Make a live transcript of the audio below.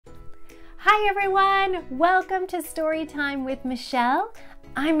Hi everyone! Welcome to Story Time with Michelle.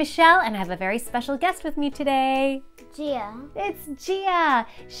 I'm Michelle and I have a very special guest with me today. Gia. It's Gia.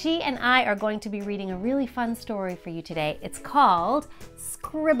 She and I are going to be reading a really fun story for you today. It's called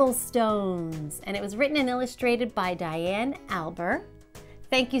Scribble Stones and it was written and illustrated by Diane Alber.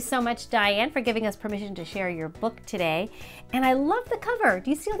 Thank you so much, Diane, for giving us permission to share your book today. And I love the cover.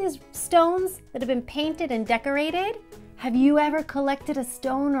 Do you see all these stones that have been painted and decorated? Have you ever collected a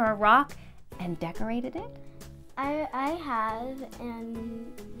stone or a rock and decorated it? I have,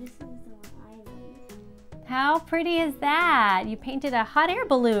 and this is the one I made. How pretty is that? You painted a hot air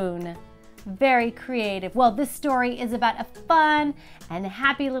balloon. Very creative. Well, this story is about a fun and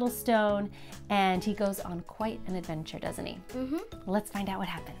happy little stone, and he goes on quite an adventure, doesn't he? Let's find out what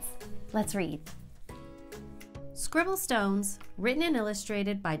happens. Let's read. Scribble Stones, written and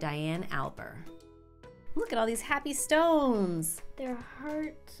illustrated by Diane Alber. Look at all these happy stones. They're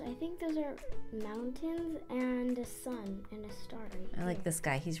hearts. I think those are mountains and a sun and a star. I like this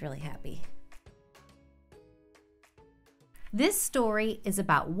guy. He's really happy. This story is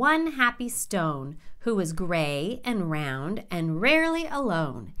about one happy stone who was gray and round and rarely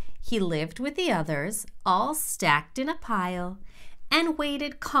alone. He lived with the others, all stacked in a pile, and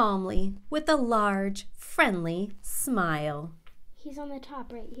waited calmly with a large, friendly smile. He's on the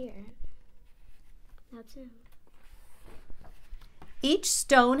top right here. That's him. Each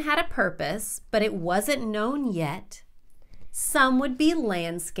stone had a purpose, but it wasn't known yet. Some would be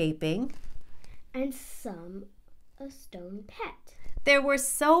landscaping, and some a stone pet. There were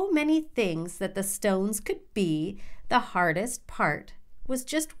so many things that the stones could be. The hardest part was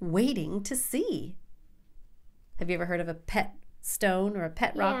just waiting to see. Have you ever heard of a pet stone or a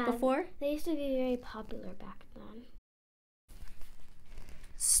pet rock before? They used to be very popular back then.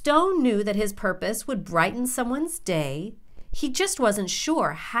 Stone knew that his purpose would brighten someone's day. He just wasn't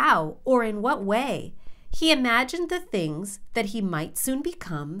sure how or in what way. He imagined the things that he might soon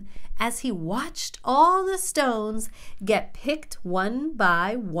become as he watched all the stones get picked one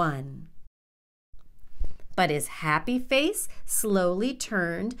by one. But his happy face slowly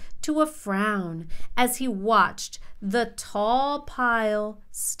turned to a frown as he watched the tall pile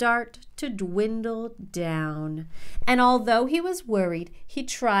start to dwindle down. And although he was worried, he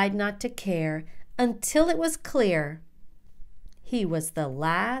tried not to care until it was clear he was the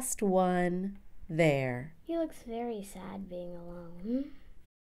last one there. He looks very sad being alone.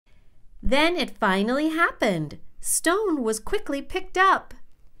 Then it finally happened. Stone was quickly picked up.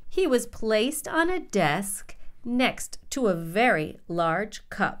 He was placed on a desk next to a very large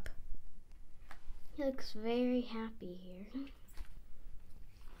cup. He looks very happy here.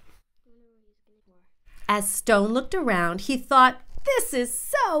 As Stone looked around, he thought, "This is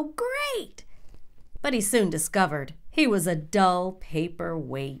so great!" But he soon discovered he was a dull paper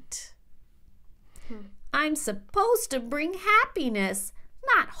weight. I'm supposed to bring happiness,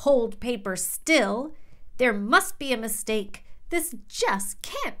 not hold paper still. There must be a mistake. This just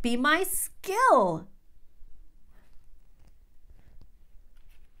can't be my skill.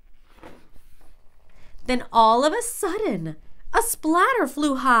 Then all of a sudden, a splatter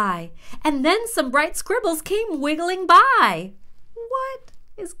flew high, and then some bright scribbles came wiggling by. What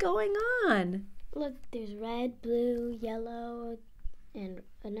is going on? Look, there's red, blue, yellow, and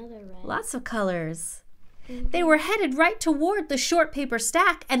another red. Lots of colors. They were headed right toward the short paper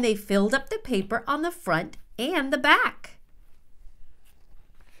stack, and they filled up the paper on the front and the back.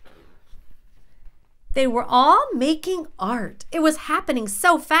 They were all making art. It was happening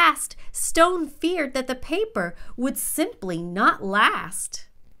so fast, Stone feared that the paper would simply not last.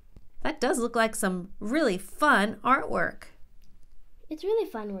 That does look like some really fun artwork. It's really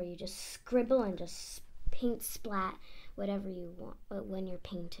fun where you just scribble and just paint, splat, whatever you want when you're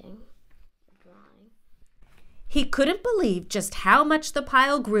painting or drawing. He couldn't believe just how much the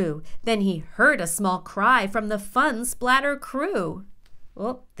pile grew. Then he heard a small cry from the fun splatter crew.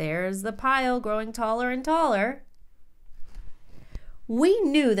 Oh, there's the pile growing taller and taller. We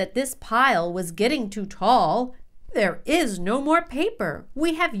knew that this pile was getting too tall. There is no more paper.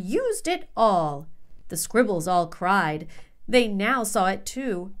 We have used it all. The scribbles all cried. They now saw it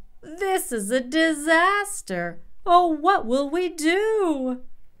too. This is a disaster. Oh, what will we do?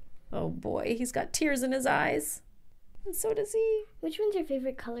 Oh boy, he's got tears in his eyes. And so does he. Which one's your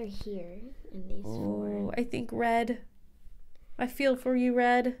favorite color here in these four? I think red. I feel for you,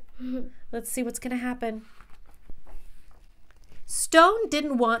 Red. Let's see what's going to happen. Stone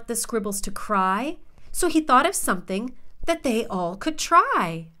didn't want the scribbles to cry, so he thought of something that they all could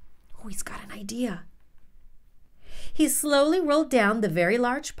try. Oh, he's got an idea. He slowly rolled down the very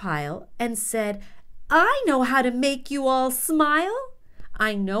large pile and said, "I know how to make you all smile.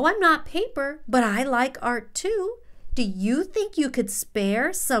 I know I'm not paper, but I like art too. Do you think you could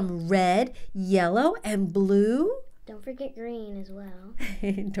spare some red, yellow, and blue? Don't forget green as well.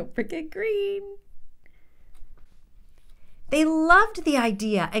 Don't forget green. They loved the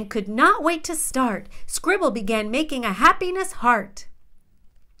idea and could not wait to start. Scribble began making a happiness heart.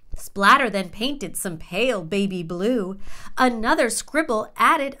 Splatter then painted some pale baby blue. Another Scribble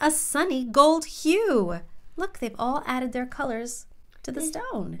added a sunny gold hue. Look, they've all added their colors to the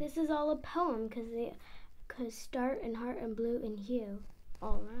stone. This is all a poem because start and heart and blue and hue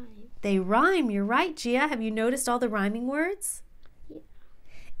all rhyme. They rhyme, you're right, Gia. Have you noticed all the rhyming words? Yeah.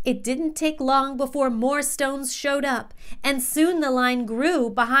 It didn't take long before more stones showed up, and soon the line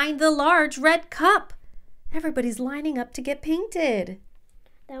grew behind the large red cup. Everybody's lining up to get painted.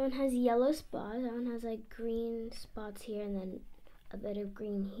 That one has yellow spots. That one has like green spots here and then a bit of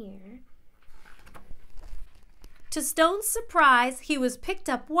green here. To Stone's surprise, he was picked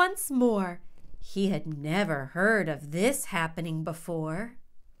up once more. He had never heard of this happening before.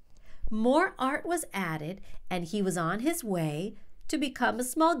 More art was added, and he was on his way to become a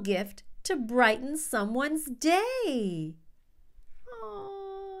small gift to brighten someone's day.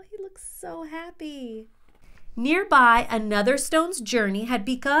 Oh, he looks so happy. Nearby, another stone's journey had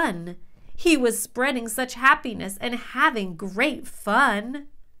begun. He was spreading such happiness and having great fun.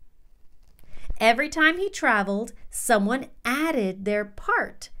 Every time he traveled, someone added their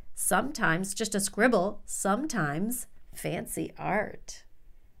part. Sometimes just a scribble, sometimes fancy art.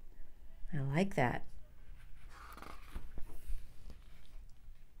 I like that.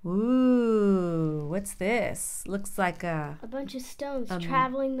 Ooh, what's this? Looks like a bunch of stones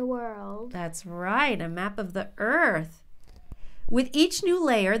traveling the world. That's right, a map of the earth. With each new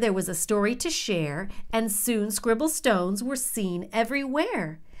layer, there was a story to share, and soon Scribble Stones were seen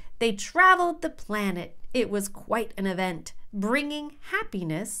everywhere. They traveled the planet. It was quite an event, bringing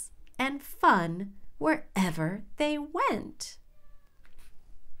happiness and fun wherever they went.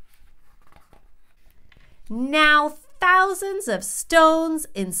 Now, thousands of stones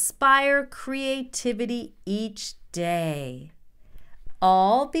inspire creativity each day,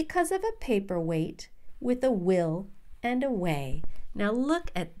 all because of a paperweight with a will and a way. Now look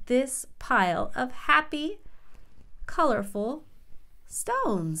at this pile of happy, colorful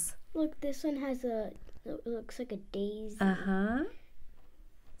stones. Look, this one has it looks like a daisy.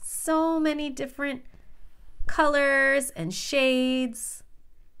 So many different colors and shades.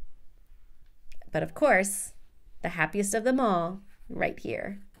 But of course, the happiest of them all, right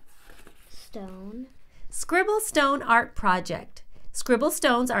here. Stone. Scribble Stone Art Project. Scribble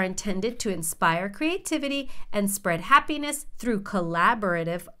Stones are intended to inspire creativity and spread happiness through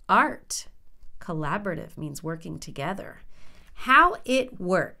collaborative art. Collaborative means working together. How it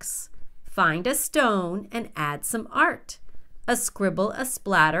works. Find a stone and add some art. A scribble, a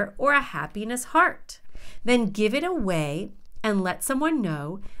splatter, or a happiness heart. Then give it away and let someone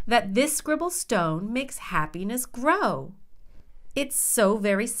know that this scribble stone makes happiness grow. It's so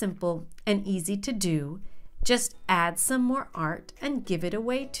very simple and easy to do. Just add some more art and give it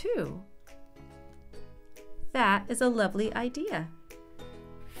away too. That is a lovely idea.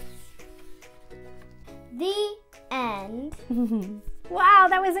 The end. Wow,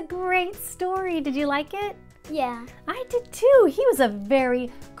 that was a great story. Did you like it? Yeah. I did too. He was a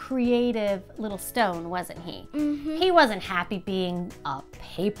very creative little stone, wasn't he? He wasn't happy being a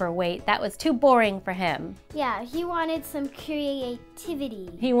paperweight. That was too boring for him. Yeah, he wanted some creativity.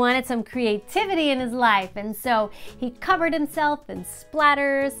 He wanted some creativity in his life, and so he covered himself in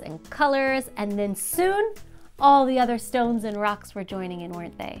splatters and colors, and then soon all the other stones and rocks were joining in,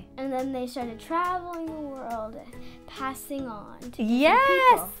 weren't they? And then they started traveling the world, passing on to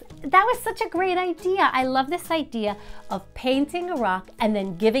yes, people. That was such a great idea. I love this idea of painting a rock and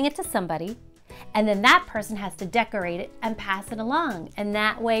then giving it to somebody, and then that person has to decorate it and pass it along. And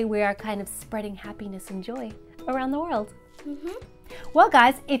that way we are kind of spreading happiness and joy around the world. Well,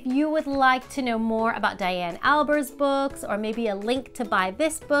 guys, if you would like to know more about Diane Alber's books or maybe a link to buy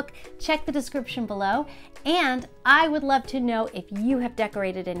this book, check the description below. And I would love to know if you have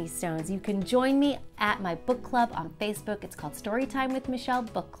decorated any stones. You can join me at my book club on Facebook. It's called Time With Michele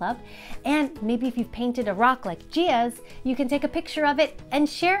Book Club. And maybe if you've painted a rock like Gia's, you can take a picture of it and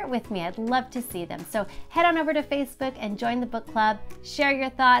share it with me. I'd love to see them. So head on over to Facebook and join the book club, share your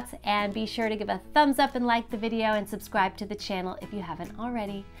thoughts, and be sure to give a thumbs up and like the video and subscribe to the channel if you haven't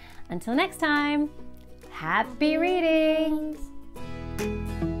already. Until next time, happy reading!